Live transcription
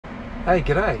Hey,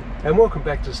 g'day, and welcome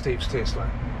back to Steve's Tesla.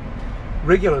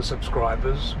 Regular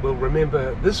subscribers will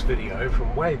remember this video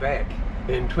from way back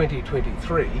in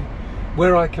 2023,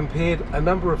 where I compared a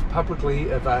number of publicly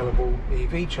available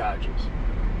EV chargers.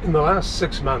 In the last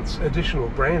 6 months, additional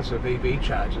brands of EV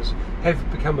chargers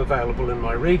have become available in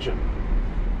my region.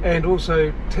 And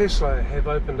also, Tesla have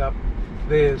opened up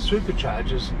their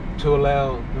superchargers to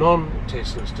allow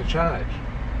non-Teslas to charge.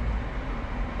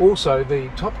 Also, the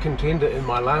top contender in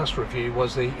my last review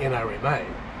was the NRMA.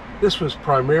 This was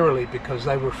primarily because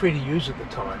they were free to use at the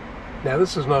time. Now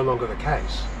this is no longer the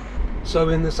case. So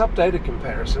in this updated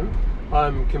comparison,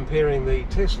 I'm comparing the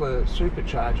Tesla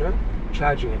supercharger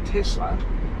charging a Tesla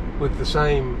with the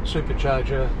same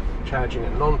supercharger charging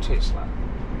a non-Tesla.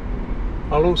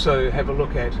 I'll also have a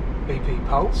look at BP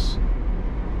Pulse,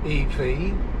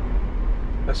 EV,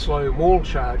 a slow wall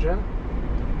charger,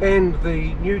 and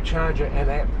the new charger and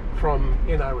app from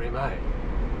NRMA.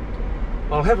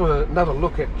 I'll have another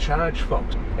look at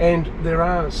ChargeFox, and there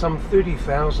are some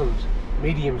 30,000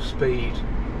 medium speed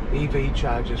EV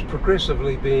chargers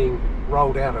progressively being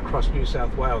rolled out across New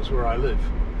South Wales where I live.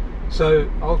 So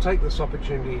I'll take this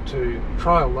opportunity to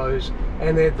trial those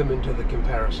and add them into the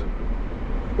comparison.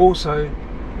 Also,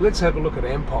 let's have a look at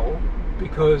Ampol,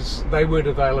 because they weren't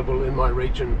available in my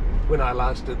region when I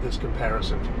last did this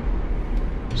comparison.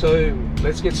 So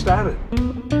let's get started.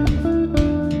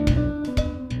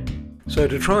 So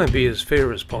to try and be as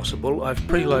fair as possible, I've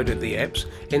preloaded the apps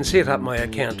and set up my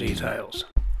account details.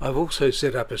 I've also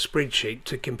set up a spreadsheet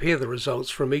to compare the results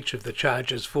from each of the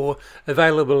chargers for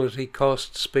availability,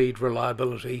 cost, speed,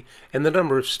 reliability, and the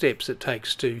number of steps it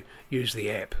takes to use the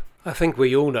app. I think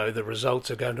we all know the results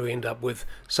are going to end up with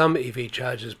some EV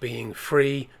chargers being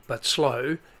free but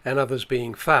slow, and others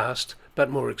being fast but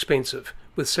more expensive,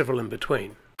 with several in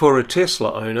between. For a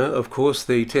Tesla owner, of course,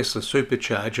 the Tesla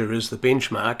supercharger is the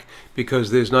benchmark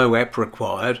because there's no app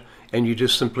required and you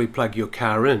just simply plug your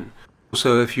car in.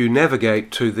 So if you navigate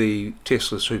to the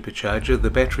Tesla supercharger, the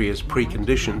battery is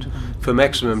preconditioned for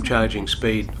maximum charging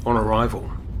speed on arrival.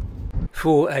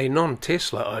 For a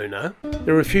non-Tesla owner,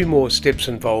 there are a few more steps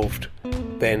involved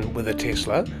than with a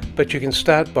Tesla, but you can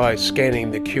start by scanning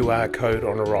the QR code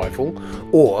on arrival,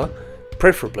 or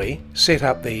preferably set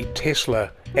up the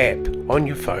Tesla app on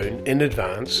your phone in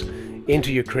advance,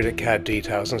 enter your credit card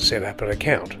details and set up an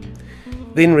account.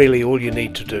 Then really all you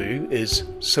need to do is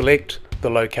select the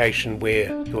location where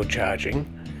you're charging,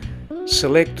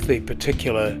 select the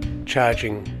particular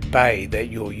charging bay that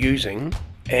you're using,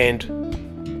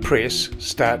 and press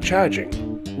start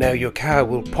charging. Now your car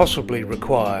will possibly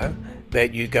require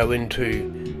that you go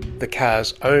into the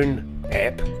car's own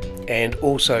app and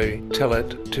also tell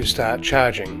it to start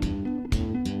charging.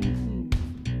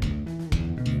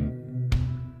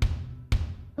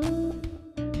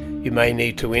 You may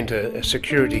need to enter a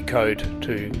security code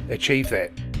to achieve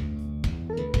that.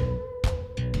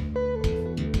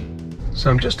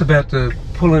 So I'm just about to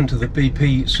pull into the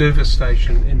BP service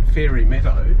station in Fairy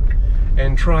Meadow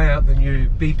and try out the new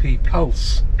BP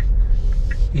Pulse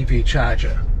EV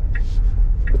charger.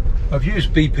 I've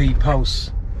used BP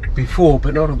Pulse before,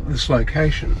 but not at this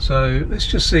location, so let's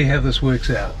just see how this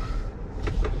works out.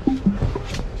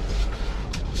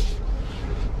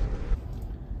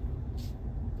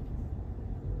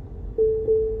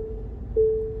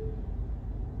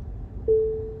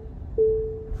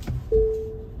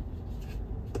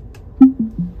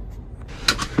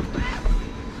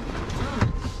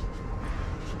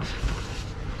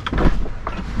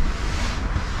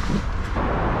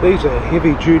 These are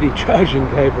heavy-duty charging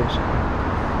cables.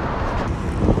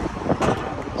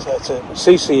 So it's a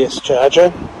CCS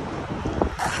charger.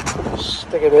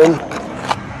 Stick it in.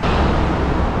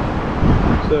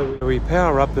 So we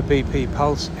power up the BP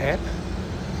Pulse app,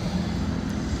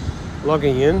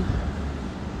 logging in.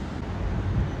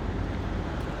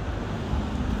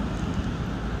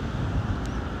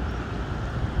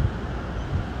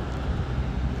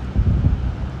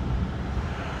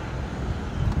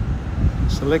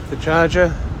 Select the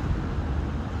charger,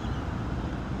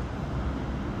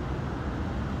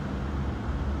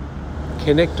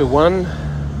 connector 1,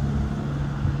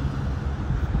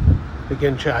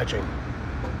 begin charging.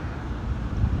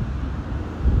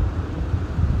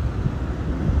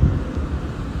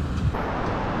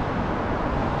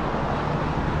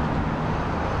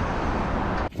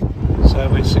 So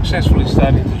we're successfully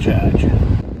starting to charge.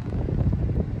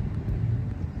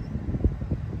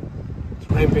 It's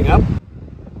ramping up.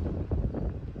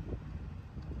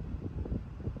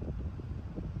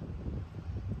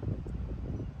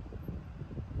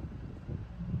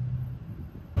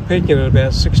 Peaking at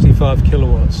about 65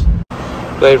 kilowatts.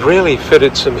 They've really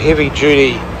fitted some heavy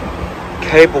duty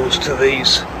cables to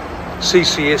these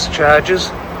CCS chargers.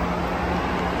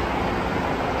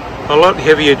 A lot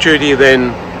heavier duty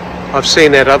than I've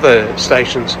seen at other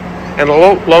stations, and a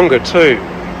lot longer too.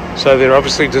 So they're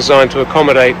obviously designed to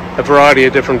accommodate a variety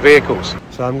of different vehicles.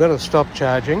 So I'm going to stop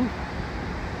charging.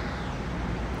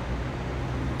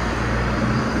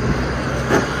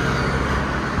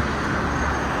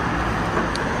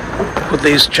 Put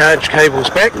these charge cables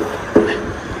back.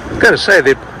 I've got to say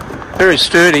they're very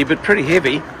sturdy but pretty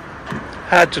heavy.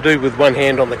 Hard to do with one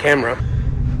hand on the camera.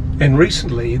 And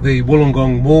recently the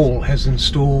Wollongong Mall has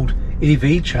installed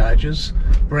EV chargers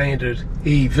branded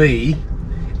EV,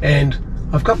 and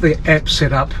I've got the app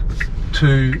set up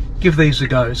to give these a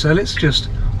go. So let's just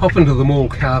hop into the mall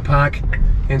car park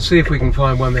and see if we can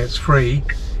find one that's free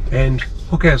and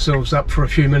hook ourselves up for a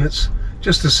few minutes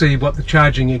just to see what the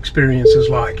charging experience is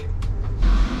like.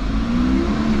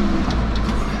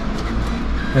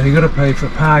 Now you've got to pay for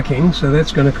parking, so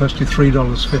that's going to cost you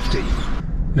 $3.50.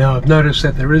 Now I've noticed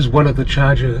that there is one of the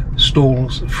charger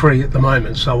stalls free at the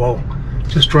moment, so I'll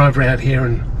just drive around here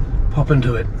and pop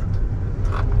into it.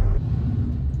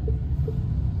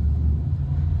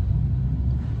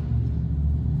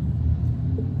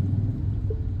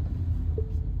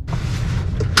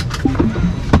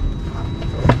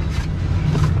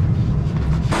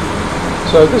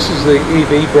 So this is the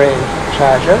EV brand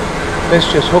charger. Let's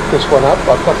just hook this one up.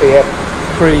 I've got the app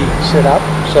pre-set up,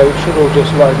 so it should all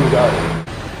just load and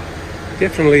go.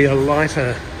 Definitely a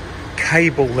lighter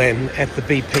cable than at the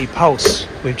BP Pulse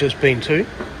we've just been to.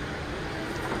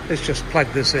 Let's just plug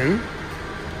this in.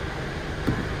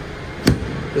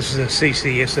 This is a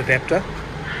CCS adapter.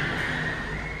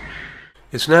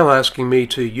 It's now asking me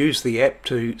to use the app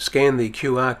to scan the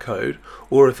QR code,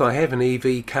 or if I have an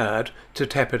EV card, to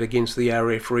tap it against the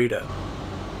RF reader.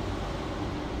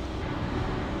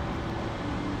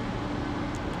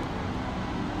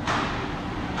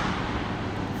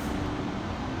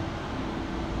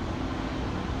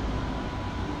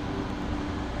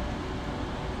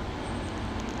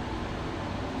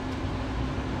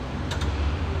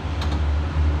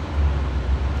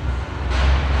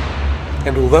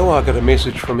 And although I got a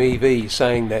message from EV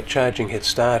saying that charging had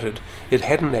started, it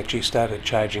hadn't actually started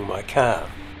charging my car.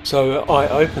 So I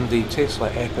opened the Tesla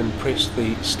app and pressed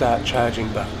the start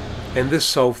charging button. And this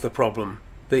solved the problem.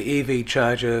 The EV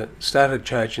charger started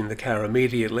charging the car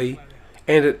immediately,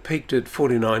 and it peaked at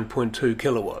 49.2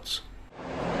 kilowatts.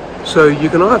 So you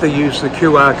can either use the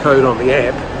QR code on the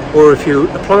app, or if you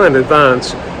apply in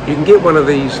advance, you can get one of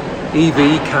these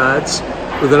EV cards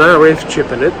with an RF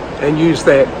chip in it and use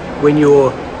that when you're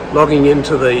logging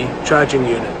into the charging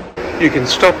unit. You can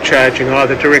stop charging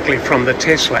either directly from the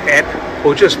Tesla app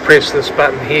or just press this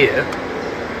button here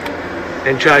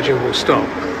and charging will stop.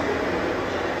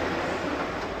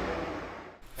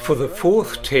 For the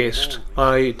fourth test,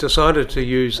 I decided to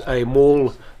use a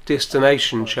mall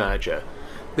destination charger.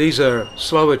 These are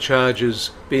slower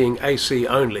chargers being AC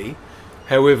only,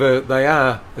 however they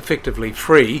are effectively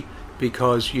free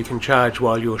because you can charge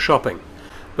while you're shopping.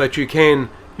 But you can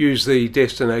use the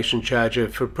destination charger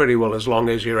for pretty well as long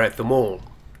as you're at the mall.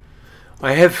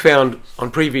 I have found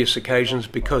on previous occasions,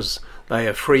 because they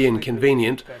are free and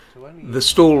convenient, the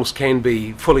stalls can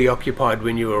be fully occupied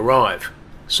when you arrive.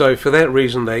 So for that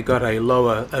reason they got a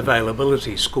lower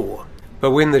availability score.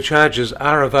 But when the chargers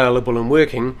are available and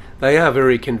working, they are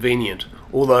very convenient,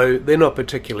 although they're not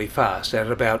particularly fast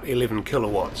at about 11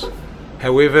 kilowatts.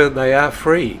 However, they are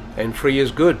free, and free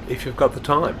is good if you've got the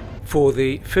time. For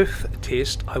the fifth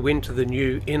test, I went to the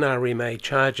new NRMA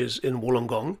chargers in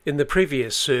Wollongong. In the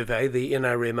previous survey, the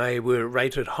NRMA were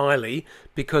rated highly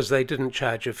because they didn't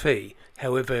charge a fee.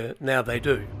 However, now they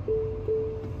do.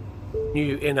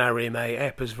 New NRMA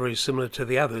app is very similar to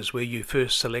the others, where you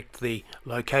first select the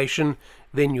location,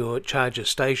 then your charger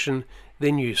station,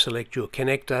 then you select your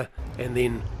connector, and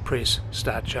then press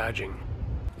start charging.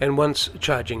 And once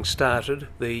charging started,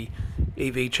 the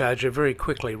EV charger very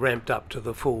quickly ramped up to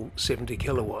the full 70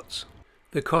 kilowatts.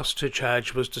 The cost to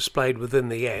charge was displayed within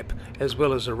the app, as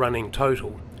well as a running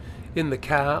total. In the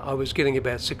car I was getting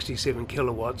about 67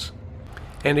 kilowatts,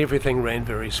 and everything ran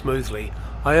very smoothly.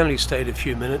 I only stayed a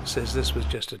few minutes as this was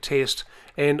just a test,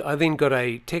 and I then got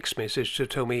a text message to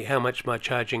tell me how much my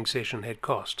charging session had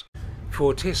cost.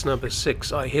 For test number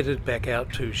 6, I headed back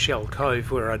out to Shell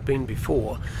Cove where I'd been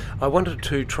before. I wanted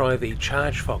to try the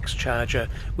ChargeFox charger,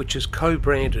 which is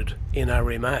co-branded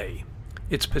NRMA.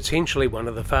 It's potentially one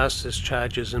of the fastest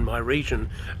chargers in my region,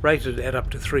 rated at up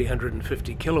to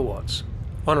 350 kilowatts.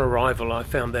 On arrival, I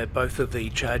found that both of the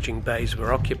charging bays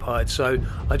were occupied, so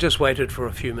I just waited for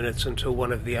a few minutes until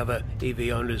one of the other EV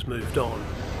owners moved on.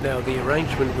 Now, the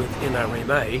arrangement with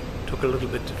NRMA took a little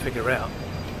bit to figure out.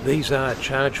 These are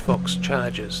ChargeFox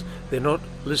chargers. They're not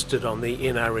listed on the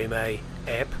NRMA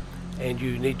app, and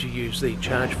you need to use the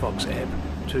ChargeFox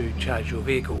app to charge your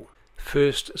vehicle.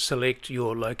 First, select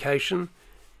your location,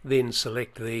 then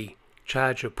select the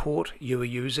charger port you are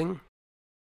using.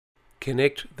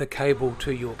 Connect the cable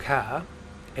to your car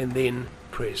and then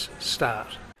press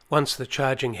start. Once the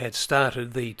charging had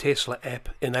started, the Tesla app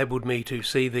enabled me to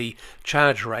see the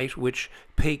charge rate, which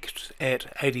peaked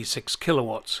at 86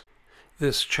 kilowatts.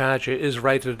 This charger is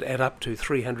rated at up to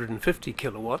 350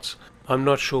 kilowatts. I'm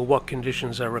not sure what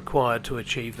conditions are required to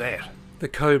achieve that. The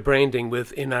co-branding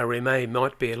with NRMA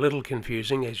might be a little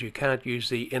confusing, as you can't use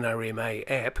the NRMA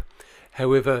app.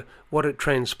 However, what it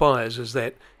transpires is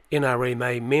that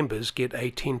NRMA members get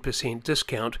a 10%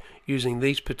 discount using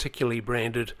these particularly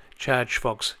branded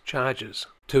ChargeFox chargers.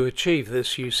 To achieve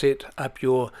this, you set up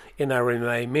your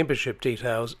NRMA membership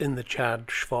details in the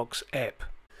ChargeFox app.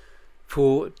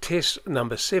 For test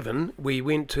number 7, we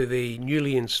went to the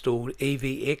newly installed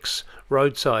EVX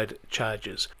roadside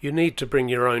chargers. You need to bring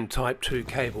your own Type 2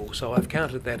 cable, so I've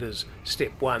counted that as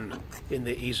step 1 in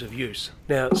the ease of use.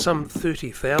 Now, some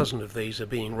 30,000 of these are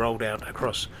being rolled out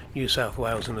across New South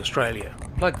Wales and Australia.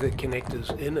 Plug the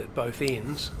connectors in at both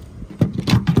ends.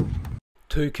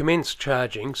 To commence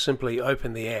charging, simply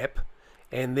open the app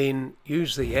and then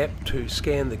use the app to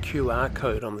scan the QR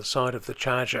code on the side of the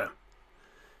charger.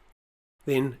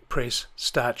 Then press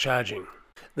Start Charging.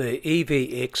 The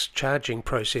EVX charging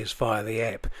process via the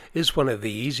app is one of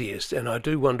the easiest, and I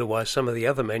do wonder why some of the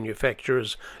other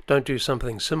manufacturers don't do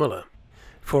something similar.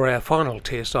 For our final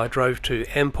test, I drove to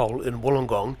Ampol in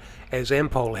Wollongong, as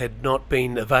Ampol had not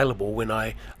been available when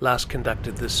I last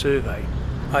conducted this survey.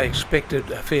 I expected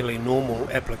a fairly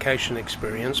normal application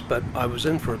experience, but I was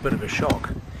in for a bit of a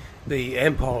shock. The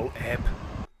Ampol app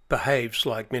behaves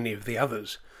like many of the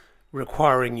others,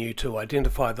 requiring you to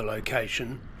identify the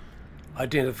location,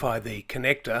 identify the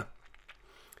connector,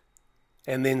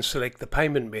 and then select the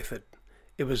payment method.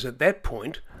 It was at that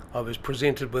point I was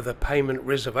presented with a payment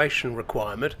reservation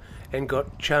requirement and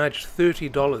got charged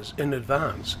 $30 in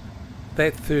advance.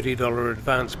 That $30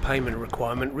 advance payment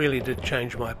requirement really did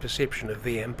change my perception of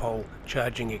the Ampol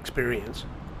charging experience.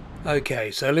 Okay,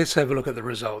 so let's have a look at the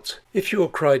results. If your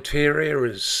criteria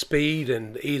is speed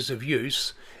and ease of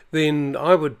use, then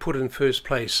I would put in first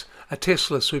place a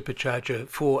Tesla supercharger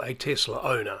for a Tesla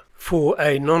owner. For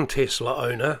a non-Tesla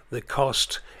owner, the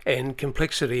cost and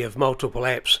complexity of multiple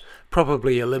apps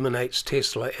probably eliminates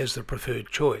Tesla as the preferred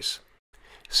choice.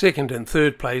 Second and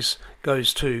third place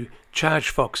goes to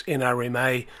ChargeFox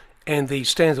NRMA and the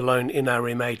standalone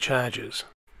NRMA chargers.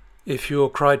 If your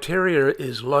criteria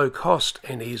is low cost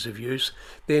and ease of use,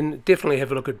 then definitely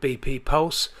have a look at BP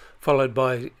Pulse, followed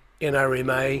by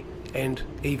NRMA and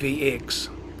EVX.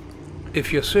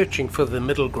 If you're searching for the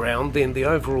middle ground, then the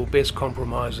overall best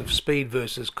compromise of speed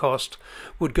versus cost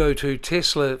would go to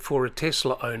Tesla for a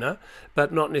Tesla owner,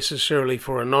 but not necessarily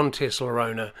for a non-Tesla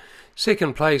owner.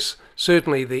 Second place,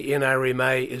 certainly the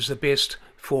NRMA is the best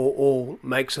for all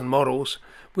makes and models,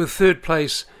 with third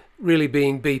place really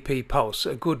being BP Pulse,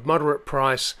 a good moderate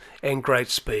price and great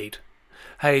speed.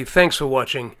 Hey, thanks for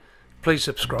watching. Please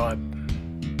subscribe.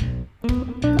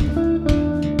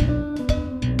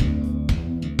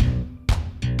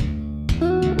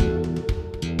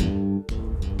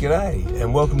 G'day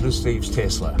and welcome to Steve's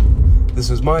Tesla.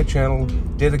 This is my channel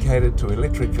dedicated to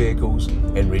electric vehicles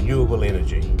and renewable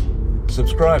energy.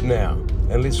 Subscribe now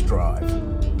and let's drive.